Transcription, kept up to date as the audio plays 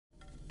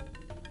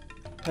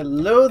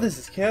Hello, this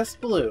is Chaos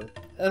Blue,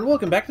 and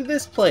welcome back to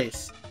this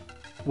place.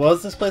 What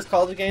was this place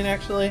called again,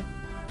 actually?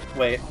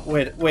 Wait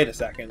a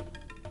second.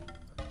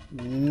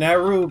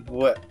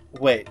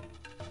 Wait.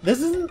 This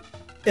isn't...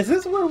 Is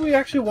this where we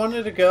actually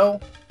wanted to go?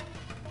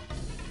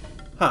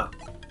 Huh.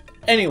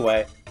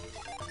 Anyway,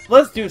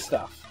 let's do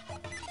stuff.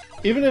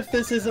 Even if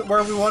this isn't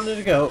where we wanted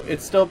to go,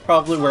 it's still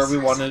probably where we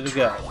wanted to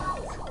go.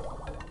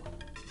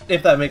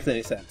 If that makes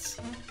any sense.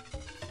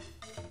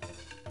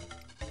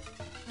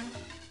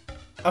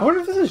 I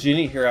wonder if there's a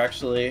genie here,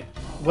 actually.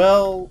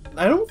 Well,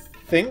 I don't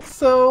think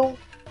so.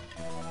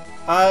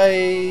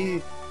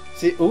 I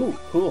see. Ooh,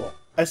 cool.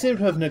 I seem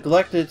to have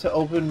neglected to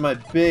open my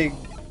big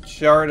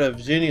chart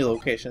of genie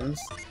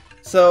locations,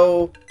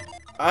 so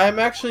I'm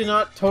actually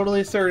not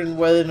totally certain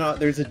whether or not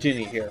there's a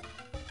genie here.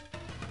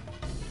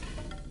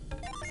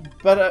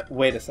 But,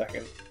 wait a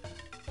second.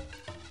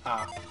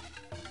 But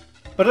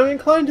I'm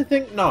inclined to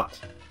think not.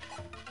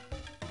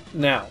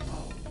 Now,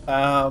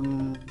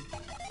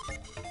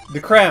 the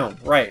crown,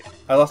 right.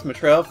 I lost my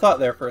trail of thought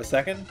there for a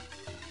second.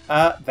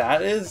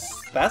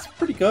 That's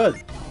pretty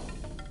good.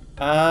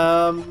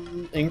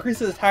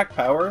 Increases attack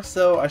power,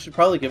 so I should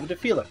probably give it to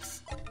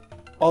Felix.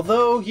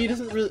 Although, he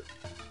doesn't really...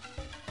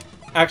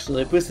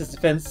 Actually, it boosts his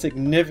defense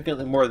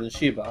significantly more than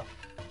Sheba.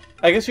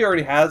 I guess she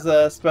already has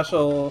a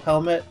special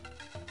helmet.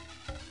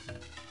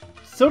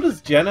 So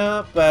does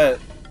Jenna, but...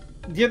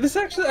 Yeah, this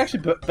is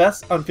actually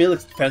best on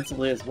Felix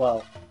defensively as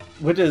well.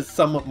 Which is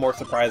somewhat more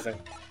surprising.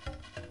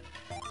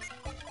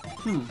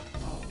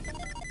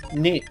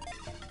 Neat.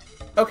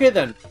 Okay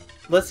then,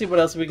 let's see what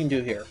else we can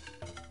do here.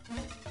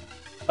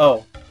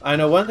 Oh, I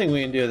know one thing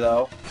we can do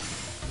though.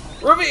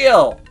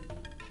 Reveal!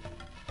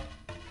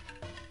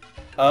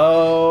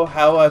 Oh,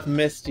 how I've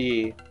missed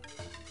ye.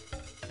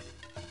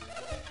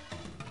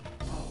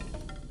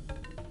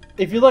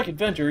 If you like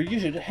adventure,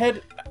 you should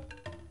head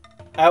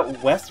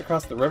out west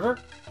across the river.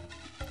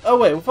 Oh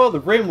wait, with all the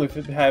rain we've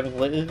been having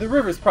lately, the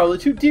river's probably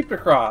too deep to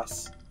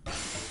cross.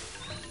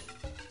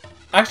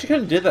 I actually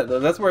kind of did that though.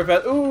 That's where I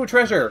found... Ooh,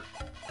 treasure!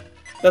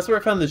 That's where I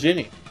found the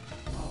genie.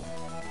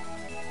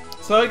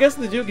 So I guess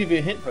they do give you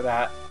a hint for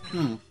that.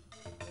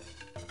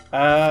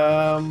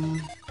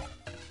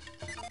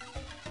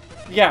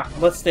 Yeah,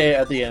 let's stay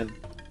at the end.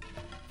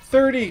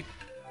 30...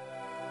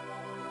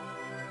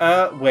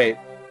 wait.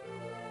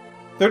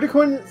 30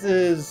 coins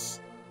is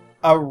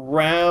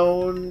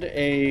around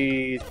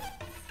a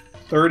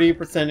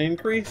 30%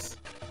 increase?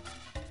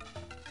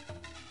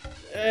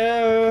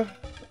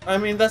 I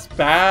mean, that's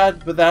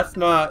bad, but that's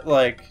not,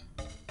 like...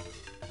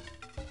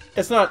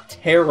 It's not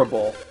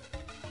terrible.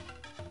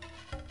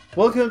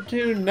 Welcome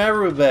to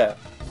Narubwe.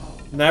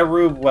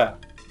 Narubwe.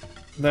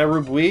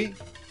 Narubwe?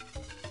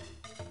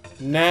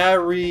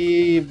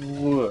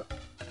 Naribwe.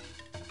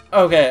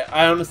 Okay,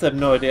 I honestly have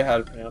no idea how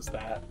to pronounce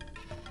that.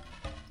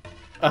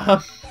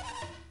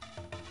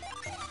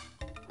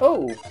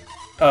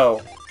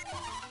 Oh.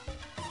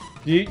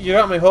 You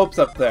got my hopes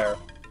up there.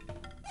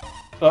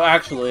 Oh,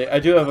 actually, I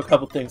do have a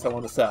couple things I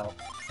want to sell.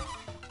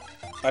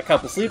 A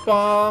couple sleep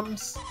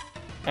bombs,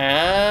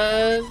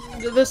 and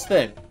this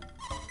thing.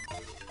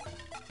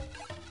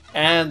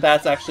 And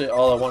that's actually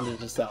all I wanted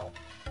to sell.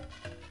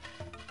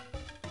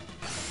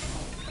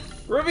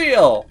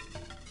 Reveal!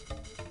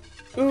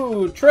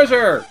 Ooh,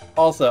 treasure!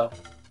 Also,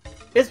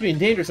 it's been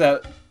dangerous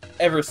out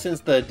ever since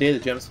the day the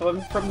gems fell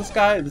from the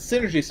sky, the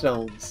synergy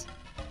stones.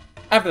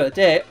 After that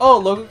day, all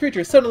local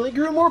creatures suddenly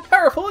grew more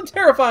powerful and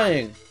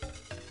terrifying!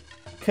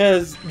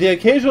 Because the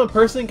occasional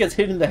person gets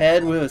hit in the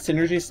head with a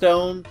synergy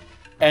stone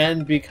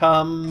and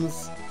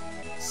becomes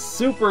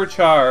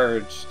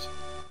supercharged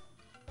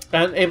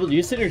and able to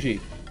use synergy.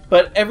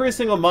 But every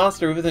single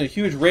monster within a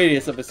huge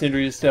radius of a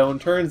synergy stone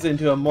turns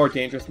into a more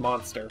dangerous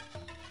monster.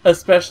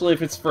 Especially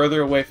if it's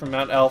further away from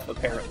Mount Elf,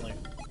 apparently.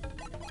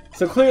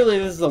 So clearly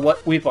this is a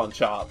weapon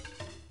shop.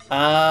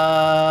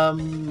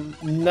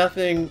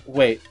 Nothing...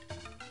 Wait.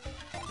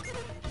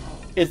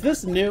 Is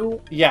this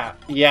new? Yeah,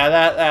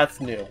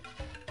 that's new.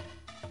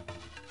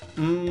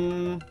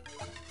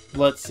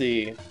 Let's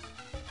see.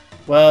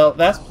 Well,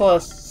 that's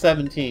plus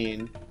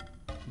 17.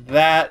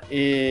 That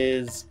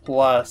is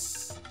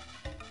plus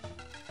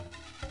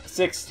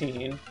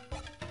 16.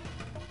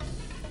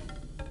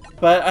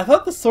 But I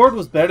thought the sword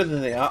was better than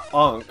the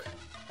Ankh.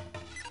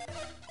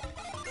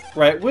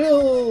 Right,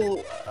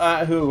 who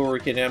are we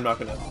kidding? I'm not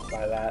gonna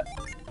buy that.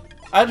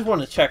 I just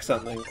want to check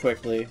something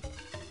quickly.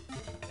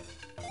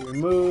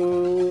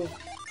 Remove.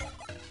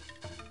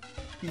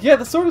 Yeah,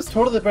 the sword is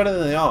totally better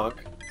than the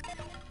Ankh.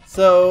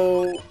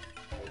 So...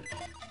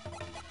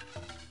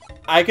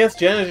 I guess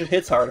Jenna just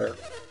hits harder.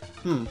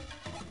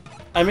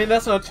 I mean,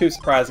 that's not too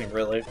surprising,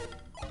 really.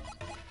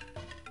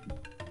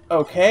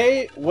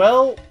 Okay,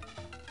 well...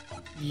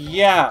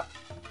 Yeah.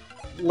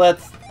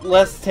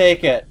 Let's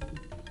take it.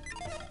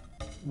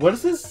 What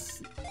is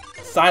this?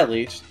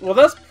 Psyleech? Well,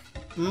 that's...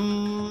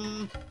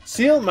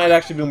 Seal might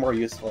actually be more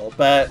useful,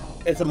 but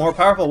it's a more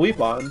powerful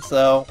weapon,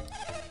 so...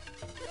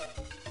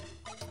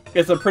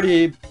 It's a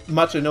pretty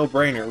much a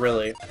no-brainer,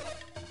 really.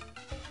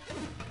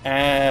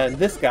 And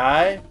this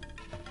guy...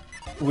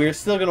 We're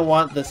still gonna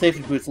want the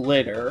safety boots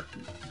later,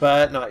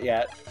 but not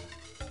yet.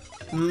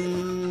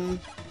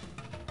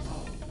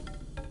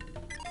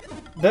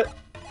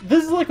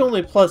 This is like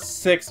only plus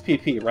 6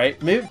 PP,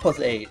 right? Maybe plus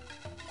 8.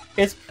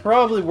 It's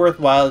probably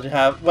worthwhile to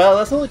have... Well,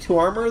 that's only 2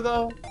 armor,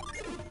 though.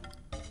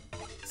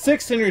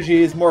 6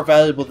 synergy is more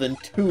valuable than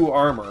 2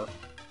 armor.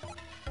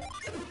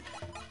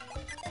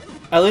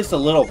 At least a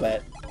little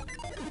bit.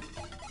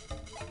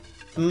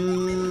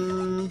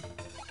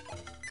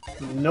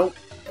 Nope.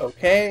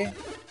 Okay.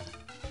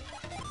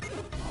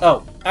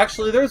 Oh,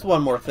 actually, there's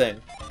one more thing.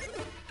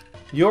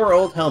 Your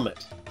old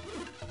helmet.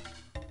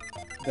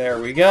 There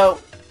we go.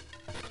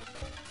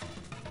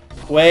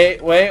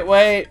 Wait, wait,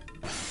 wait.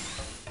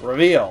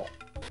 Reveal.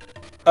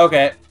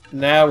 Okay,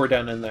 now we're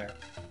down in there.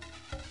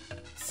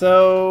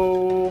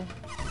 So...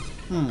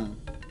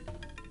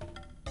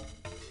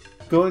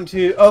 Going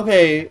to...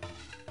 Okay.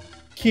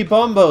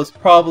 Kibombo's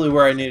probably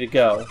where I need to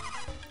go.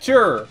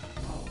 Sure.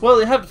 Well,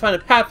 you have to find a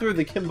path through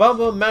the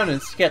Kibombo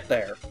mountains to get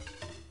there.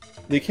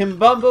 The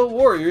Kibombo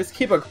warriors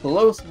keep a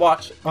close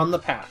watch on the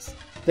pass.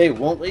 They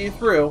won't let you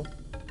through.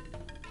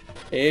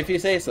 If you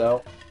say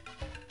so.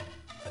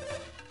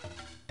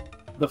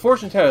 The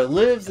fortune teller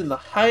lives in the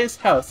highest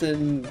house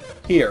in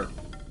here.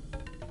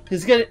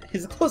 He's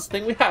the closest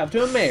thing we have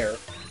to a mayor.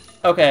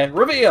 Okay,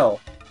 reveal!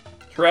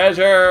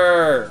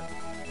 Treasure!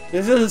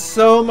 This is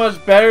so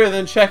much better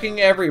than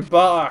checking every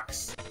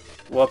box.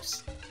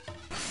 Whoops.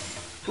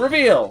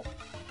 Reveal!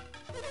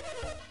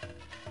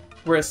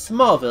 We're a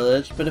small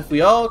village, but if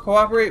we all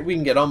cooperate, we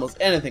can get almost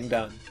anything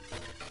done.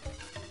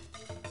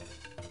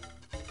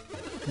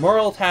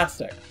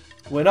 Moral-tastic.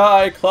 When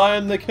I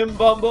climbed the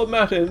Kibombo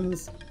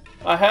mountains,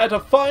 I had to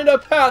find a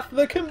path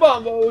the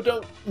Kibombo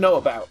don't know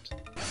about.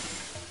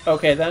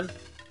 Okay then.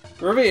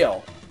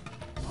 Reveal.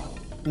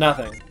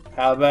 Nothing.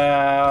 How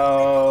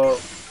about...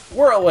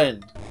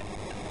 Whirlwind?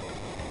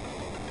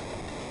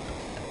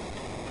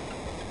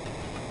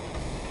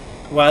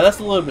 Wow, that's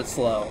a little bit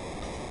slow.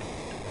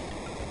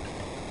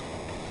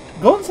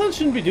 Golden Sun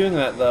shouldn't be doing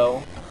that,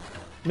 though.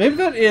 Maybe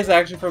that is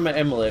actually from an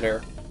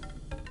emulator.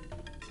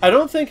 I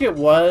don't think it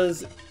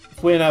was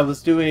when I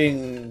was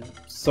doing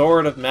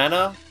Sword of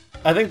Mana.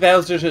 I think that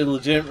was just a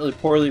legitimately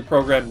poorly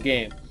programmed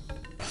game.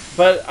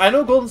 But I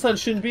know Golden Sun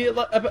shouldn't be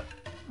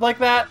like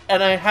that,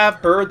 and I have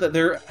heard that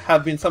there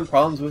have been some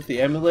problems with the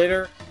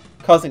emulator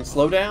causing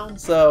slowdown,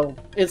 so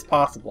it's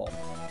possible.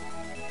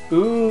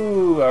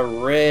 Ooh, a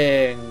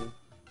ring.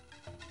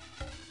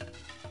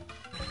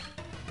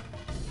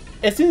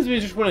 It seems we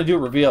just want to do a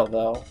reveal,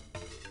 though.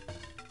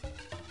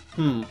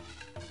 Oh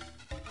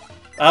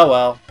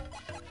well.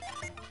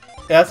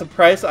 That's a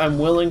price I'm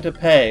willing to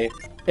pay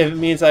if it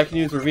means I can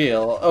use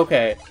reveal.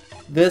 Okay,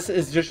 this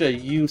is just a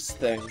use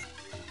thing.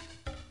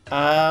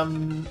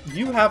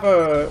 You have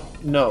a...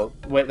 No,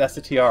 wait, that's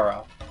a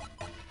tiara.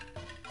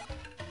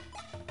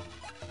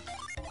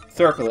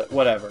 Circlet,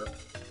 whatever.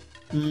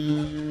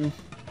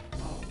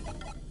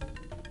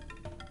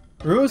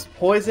 Bruise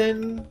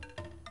poison...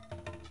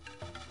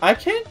 I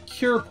can't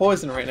cure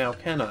poison right now,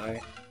 can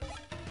I?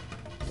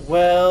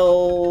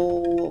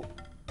 Well...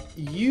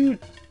 You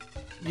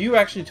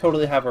actually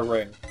totally have a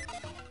ring.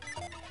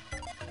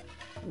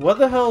 What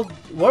the hell...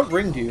 What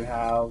ring do you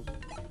have?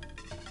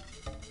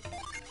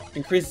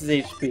 Increases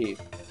HP.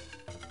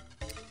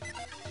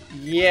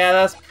 Yeah,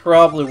 that's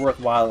probably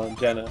worthwhile on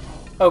Jenna.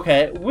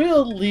 Okay,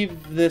 we'll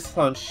leave this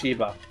on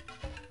Shiba,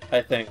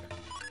 I think.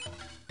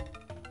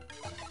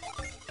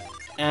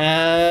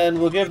 And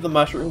we'll give the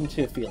mushroom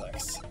to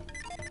Felix.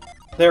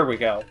 There we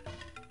go.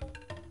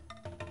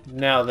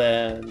 Now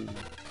then.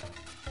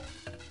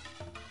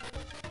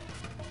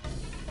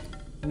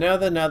 Now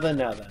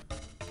then.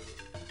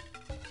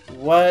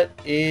 What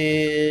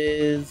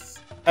is...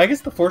 I guess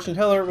the fortune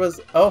teller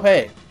was... Oh,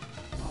 hey.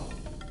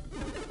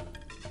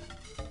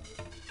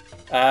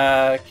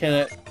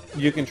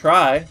 You can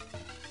try.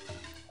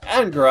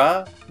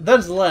 Angra,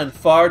 that's the land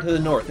far to the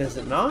north, is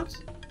it not?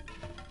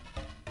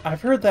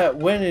 I've heard that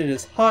when it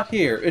is hot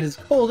here, it is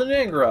cold in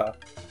Angra.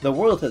 The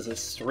world is a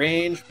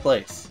strange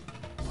place.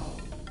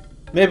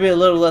 Maybe a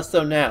little less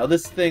so now.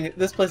 This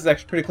place is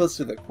actually pretty close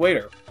to the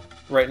equator.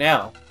 Right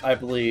now, I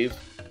believe.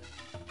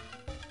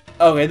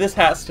 Okay, this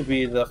has to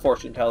be the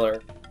fortune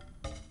teller.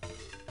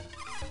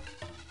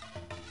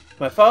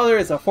 My father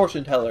is a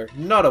fortune teller,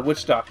 not a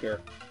witch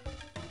doctor.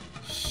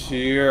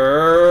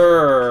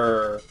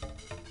 Sure.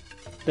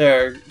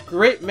 There are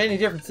great many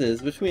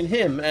differences between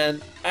him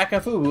and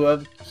Akafubu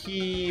of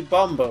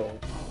Kibombo.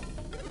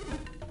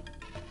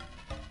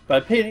 By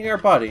painting our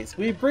bodies,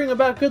 we bring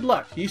about good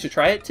luck. You should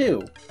try it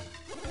too.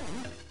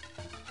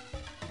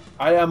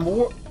 I am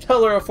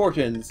teller of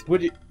fortunes.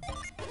 Would you...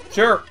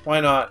 Sure,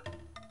 why not?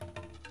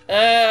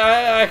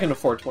 I can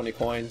afford 20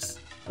 coins.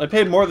 I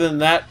paid more than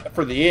that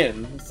for the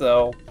inn,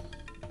 so...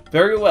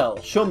 Very well,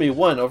 show me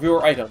one of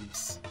your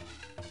items.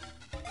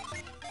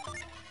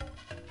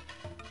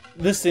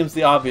 This seems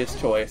the obvious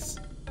choice.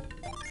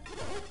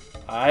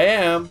 I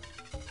am.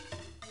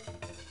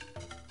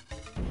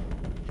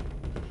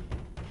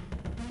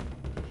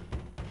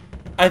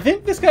 I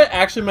think this guy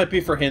actually might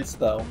be for hints,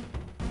 though.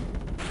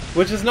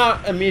 Which is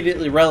not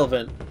immediately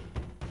relevant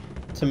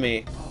to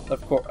me,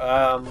 of course.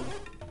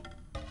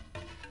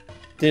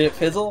 Did it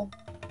fizzle?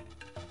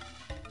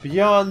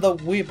 Beyond the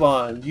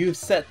Weebon you've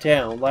set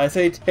down lies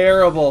a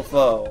terrible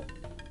foe.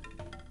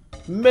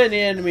 Many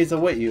enemies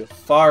await you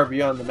far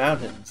beyond the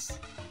mountains.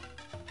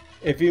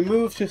 If you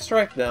move to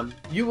strike them,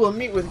 you will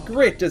meet with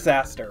great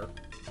disaster.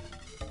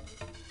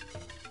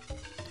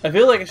 I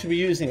feel like I should be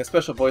using a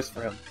special voice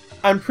for him.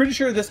 I'm pretty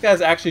sure this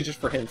guy's actually just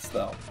for hints,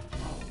 though.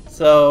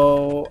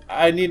 So,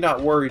 I need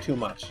not worry too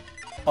much.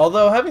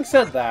 Although, having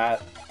said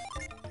that...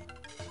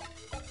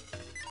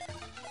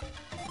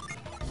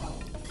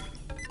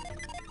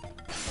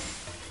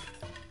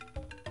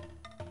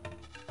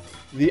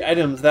 the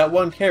items that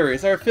one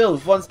carries are filled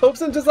with one's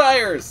hopes and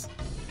desires!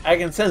 I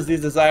can sense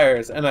these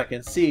desires, and I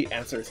can see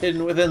answers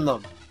hidden within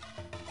them.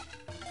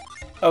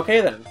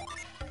 Okay then.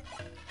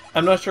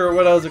 I'm not sure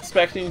what I was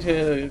expecting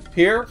to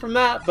hear from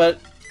that, but,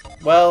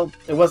 well,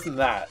 it wasn't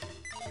that.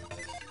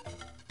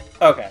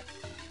 Okay.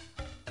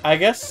 I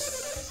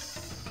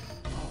guess...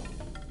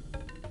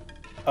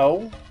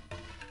 oh?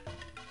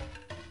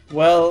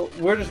 Well,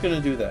 we're just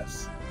gonna do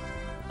this.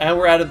 And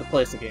we're out of the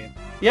place again.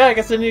 Yeah, I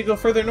guess I need to go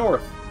further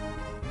north.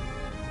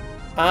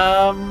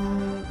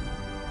 Oh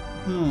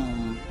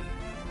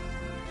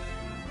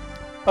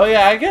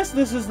yeah, I guess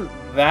this isn't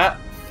that...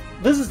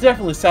 this is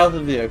definitely south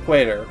of the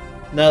equator,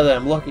 now that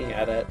I'm looking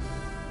at it.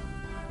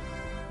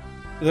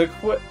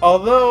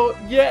 Although,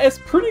 yeah, it's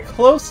pretty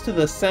close to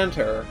the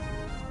center,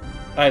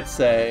 I'd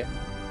say.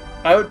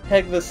 I would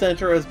peg the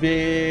center as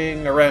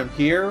being around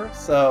here,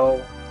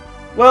 so...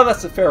 well,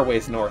 that's a fair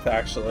ways north,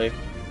 actually.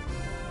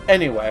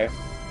 Anyway.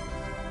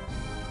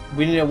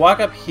 We need to walk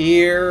up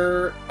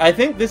here. I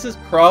think this is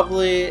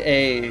probably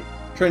a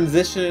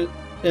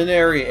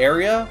transitionary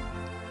area.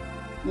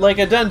 Like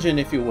a dungeon,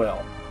 if you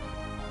will.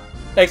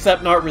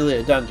 Except not really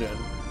a dungeon.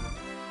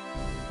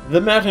 The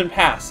mountain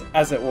pass,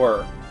 as it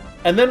were.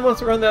 And then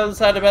once we're on the other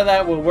side about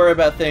that, we'll worry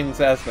about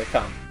things as they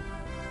come.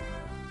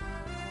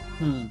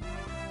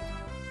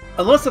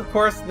 Unless, of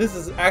course, this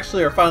is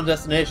actually our final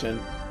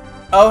destination.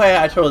 Oh, hey,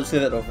 I totally see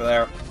that over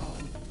there.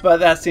 But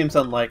that seems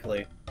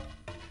unlikely.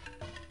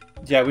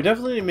 Yeah, we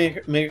definitely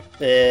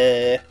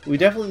we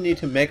definitely need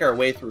to make our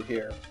way through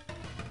here.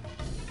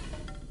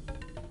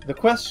 The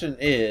question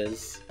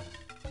is...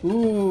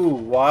 ooh,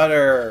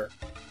 water.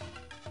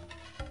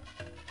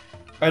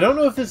 I don't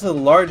know if this is a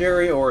large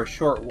area or a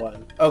short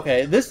one.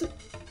 Okay, this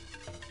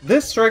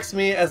strikes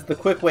me as the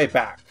quick way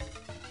back.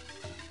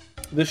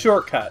 The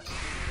shortcut.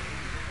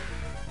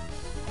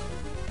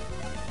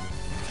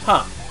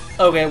 Huh.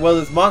 Okay, well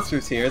there's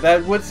monsters here.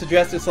 That would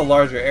suggest it's a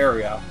larger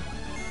area.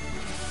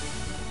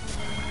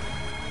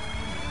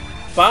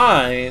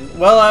 Fine.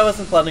 Well, I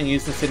wasn't planning to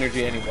use the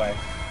synergy anyway.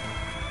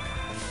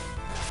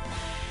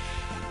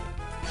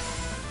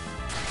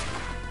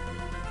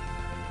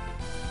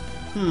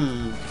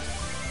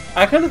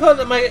 I kind of thought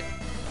that might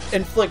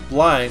inflict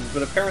blind,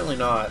 but apparently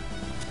not.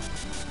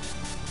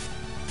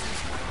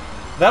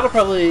 That'll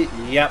probably...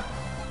 yep.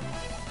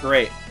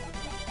 Great.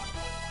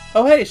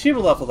 Oh hey, Shiva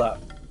leveled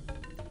up.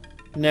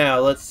 Now,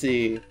 let's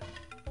see.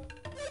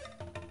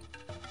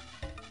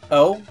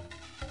 Oh?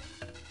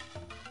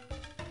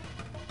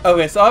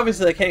 Okay, so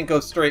obviously I can't go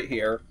straight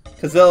here,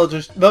 because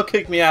they'll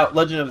kick me out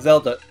Legend of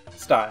Zelda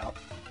style.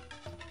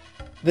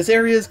 This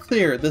area is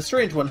clear. The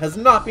strange one has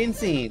not been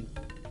seen.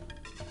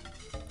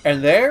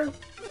 And there?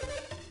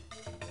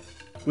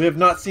 We have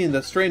not seen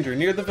the stranger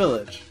near the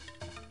village.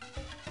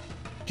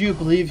 Do you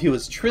believe he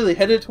was truly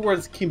headed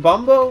towards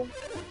Kibombo?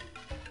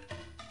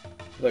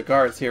 The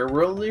guards here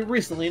were only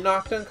recently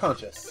knocked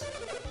unconscious.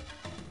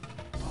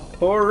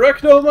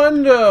 Correcto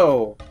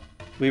mundo!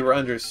 We were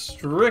under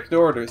strict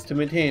orders to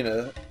maintain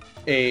a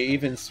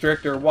even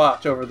stricter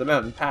watch over the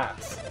mountain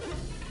pass.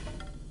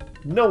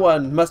 No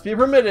one must be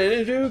permitted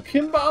into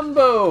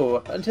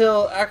Kibombo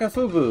until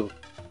Akafubu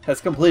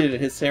has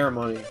completed his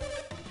ceremony.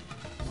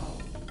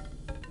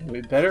 And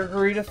we'd better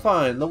hurry to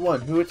find the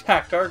one who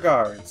attacked our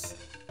guards.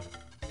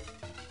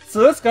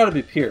 So that's gotta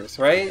be Pierce,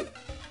 right?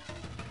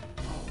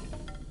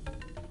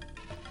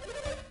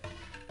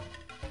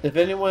 If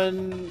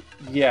anyone...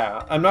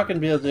 yeah, I'm not gonna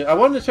be able to... I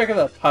wanted to check out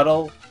that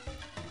puddle.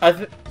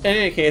 In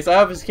any case, I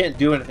obviously can't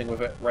do anything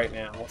with it right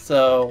now,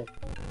 so...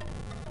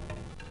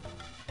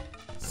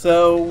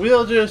 so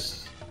we'll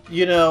just,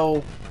 you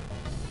know,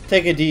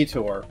 take a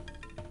detour.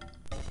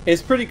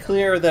 It's pretty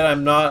clear that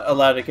I'm not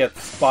allowed to get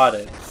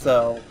spotted,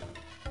 so...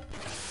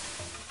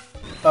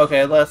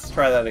 okay, let's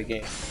try that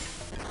again.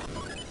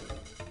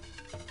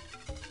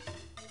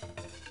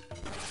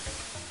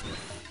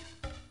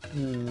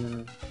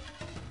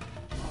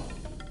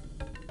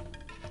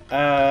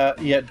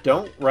 Yeah,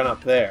 don't run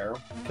up there,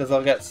 because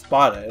I'll get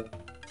spotted.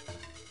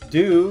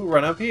 Do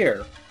run up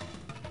here.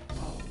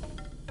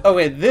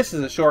 Okay, this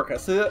is a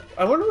shortcut. So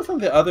I wonder what's on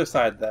the other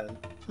side then.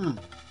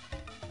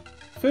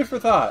 Food for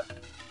thought.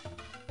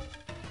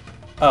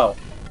 Oh.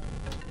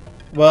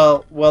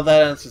 Well,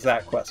 that answers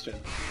that question.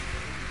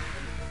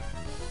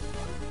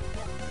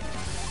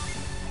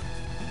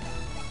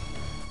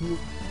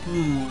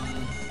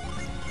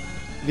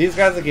 These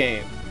guys a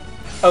game.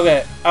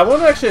 Okay, I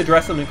want to actually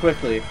address something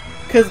quickly.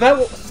 Because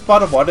that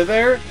spot of water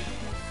there,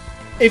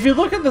 if you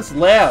look at this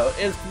layout,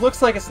 it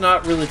looks like it's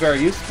not really very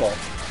useful.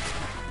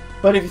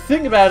 But if you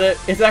think about it,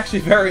 it's actually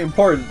very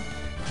important.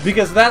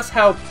 Because that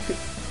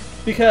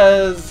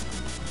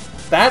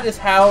is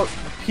how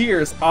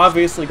Pierce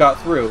obviously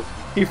got through.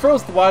 He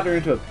froze the water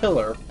into a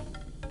pillar.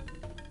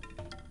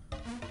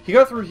 He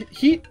got through.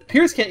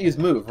 Pierce can't use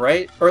move,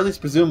 right? Or at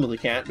least presumably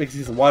can't, because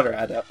he's a water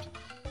adept.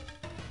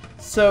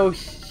 So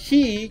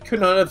he could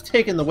not have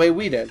taken the way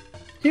we did.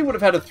 He would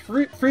have had to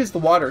freeze the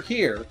water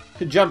here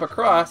to jump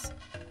across,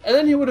 and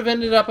then he would have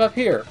ended up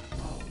here.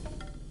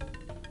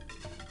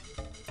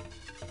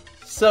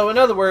 So in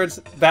other words,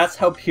 that's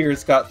how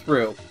Pierce got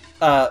through.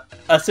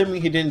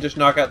 Assuming he didn't just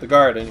knock out the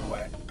guard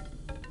anyway.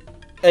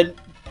 And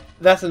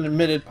that's an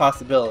admitted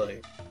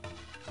possibility.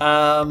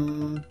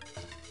 Same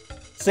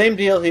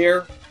deal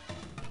here.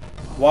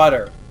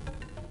 Water.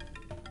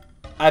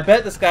 I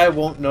bet this guy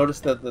won't notice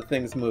that the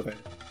thing's moving.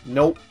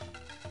 Nope.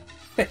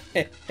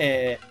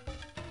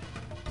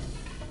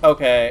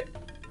 Okay.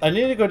 I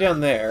need to go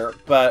down there,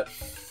 but...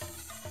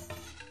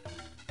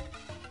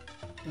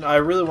 No, I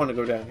really want to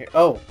go down here.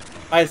 Oh,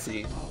 I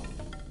see.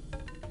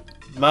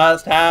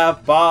 Must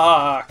have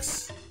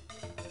box!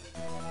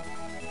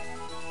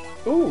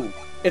 Ooh,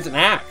 it's an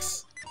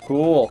axe.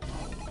 Cool.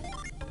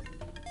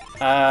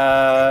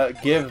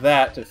 Give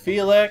that to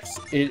Felix.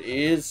 It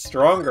is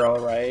stronger,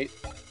 alright.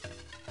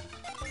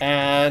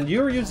 And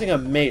you were using a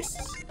mace,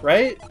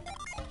 right?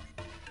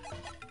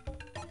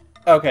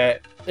 Okay,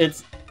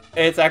 it's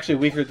actually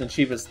weaker than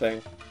Shiva's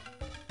thing.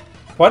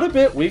 Quite a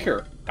bit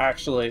weaker,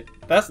 actually.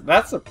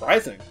 That's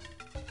surprising.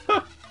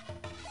 Huh.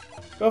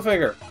 Go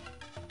figure.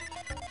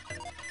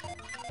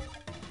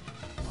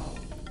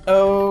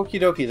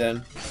 Okie dokie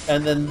then.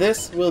 And then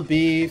this will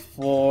be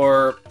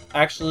for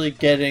actually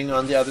getting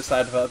on the other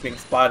side without being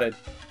spotted.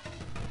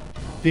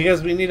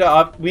 Because we need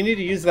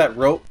to use that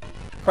rope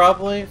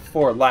probably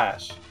for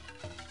Lash.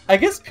 I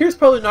guess Pierce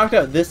probably knocked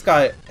out this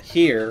guy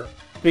here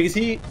because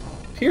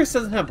Pierce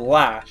doesn't have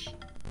Lash.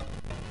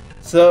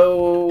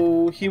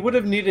 So he would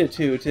have needed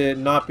to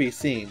not be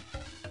seen.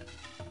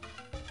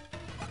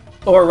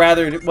 Or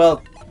rather,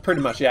 well,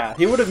 pretty much, yeah.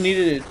 He would have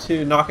needed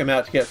to knock him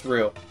out to get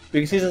through.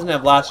 Because he doesn't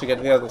have Lash to get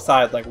to the other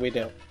side like we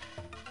do.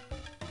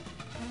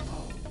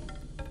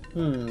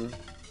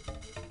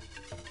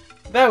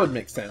 That would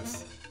make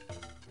sense.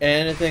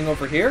 Anything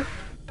over here?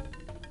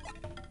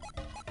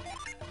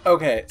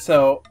 Okay,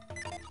 so...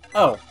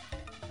 Oh.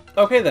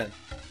 Okay then.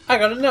 I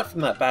got a nut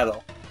from that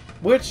battle.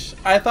 Which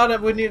I thought I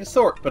would need a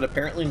sort, but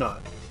apparently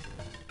not.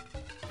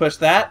 Push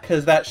that,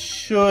 because that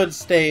should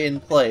stay in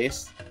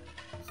place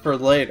for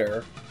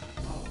later.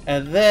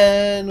 And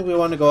then we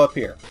want to go up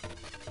here.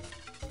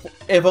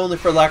 If only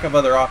for lack of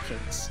other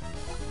options.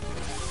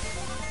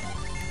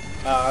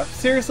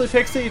 Seriously,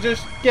 Pixie,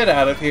 just get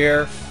out of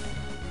here.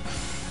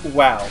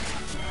 Wow.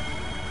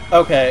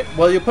 Okay,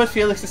 well you put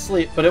Felix to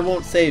sleep, but it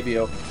won't save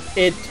you.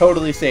 It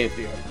totally saved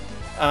you.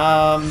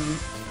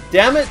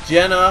 Damn it,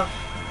 Jenna.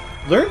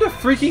 Learn to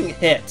freaking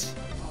hit.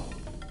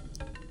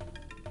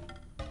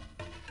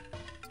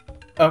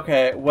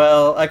 Okay,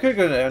 well, I could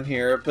go down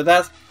here, but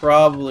that's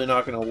probably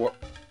not gonna work.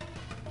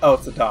 Oh,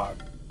 it's a dog.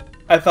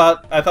 I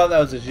thought that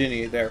was a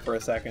genie there for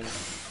a second.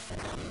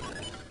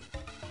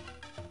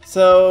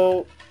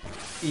 So,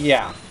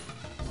 yeah.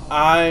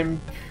 I'm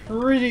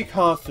pretty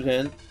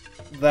confident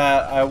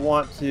that I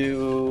want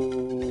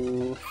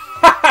to...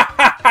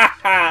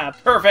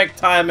 Perfect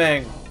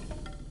timing!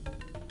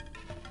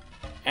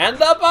 And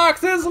the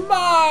box is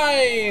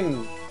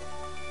mine!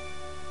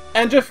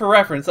 And just for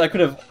reference, I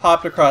could have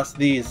hopped across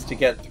these to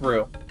get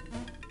through.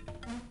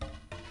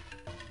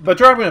 But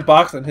dropping a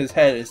box on his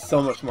head is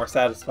so much more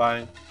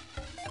satisfying.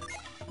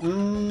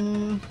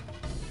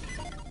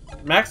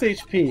 Max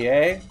HP,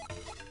 eh?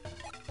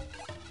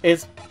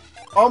 It's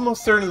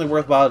almost certainly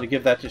worthwhile to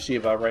give that to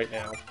Shiva right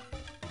now.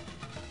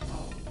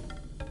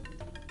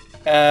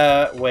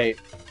 Wait.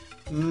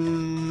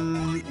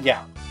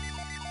 Yeah.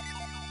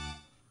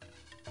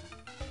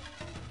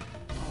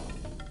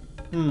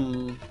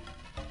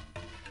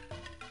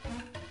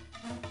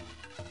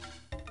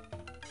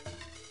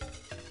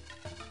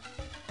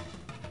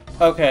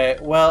 Okay,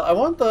 well, I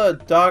want the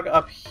dog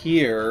up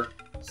here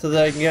so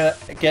that I can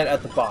get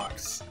at the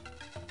box.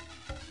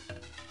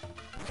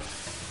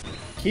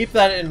 Keep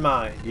that in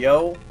mind,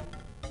 yo.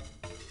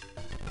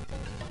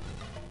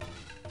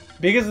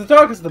 Because the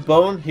dog has the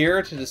bone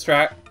here to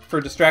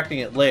distracting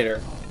it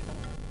later.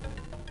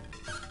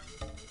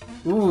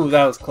 Ooh,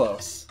 that was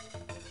close.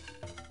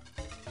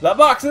 The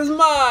box is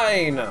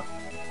mine!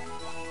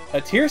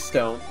 A tear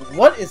stone?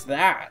 What is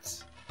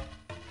that?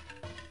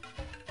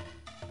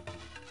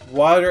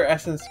 Water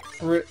essence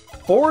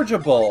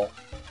forgeable.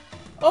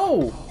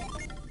 Oh!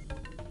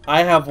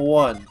 I have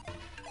one.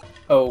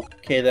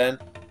 Okay then.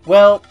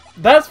 Well,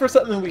 that's for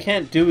something we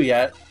can't do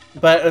yet,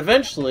 but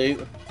eventually,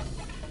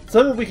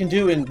 something we can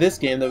do in this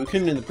game that we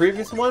couldn't in the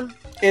previous one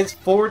is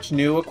forge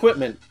new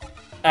equipment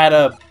at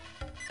a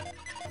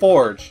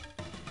forge.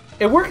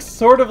 It works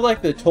sort of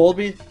like the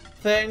Tolby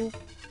thing,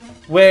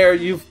 where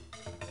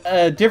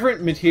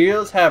different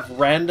materials have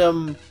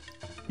random...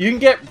 You can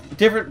get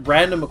different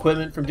random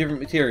equipment from different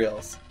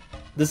materials.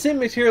 The same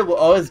material will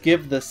always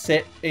give the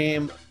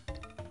same...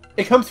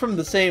 It comes from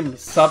the same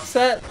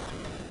subset,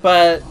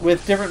 but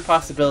with different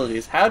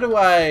possibilities. How do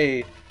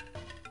I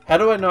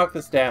knock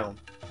this down?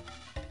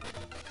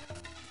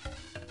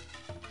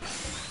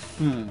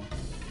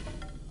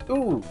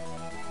 Ooh.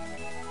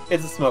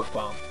 It's a smoke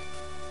bomb.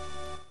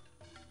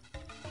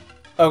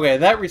 Okay,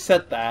 that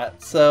reset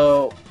that,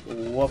 so...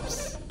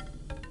 Whoops.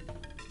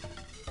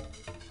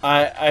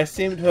 I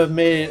seem to have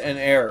made an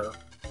error.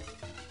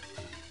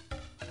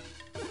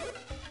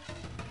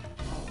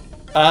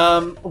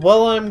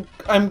 Well,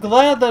 I'm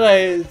glad that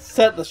I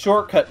set the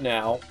shortcut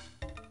now.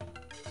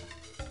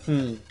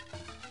 You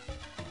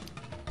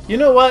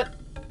know what?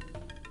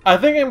 I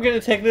think I'm going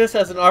to take this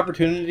as an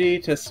opportunity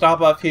to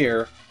stop off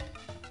here.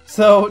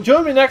 So,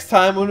 join me next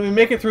time when we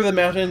make it through the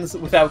mountains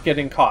without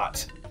getting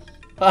caught.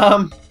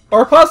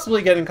 Or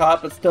possibly getting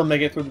caught, but still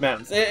make it through the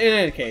mountains. In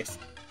any case.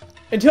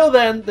 Until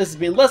then, this has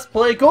been Let's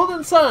Play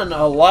Golden Sun,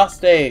 a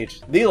Lost Age,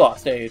 the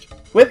Lost Age,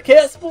 with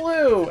Chaos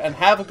Blue, and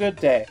have a good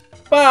day.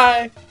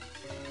 Bye!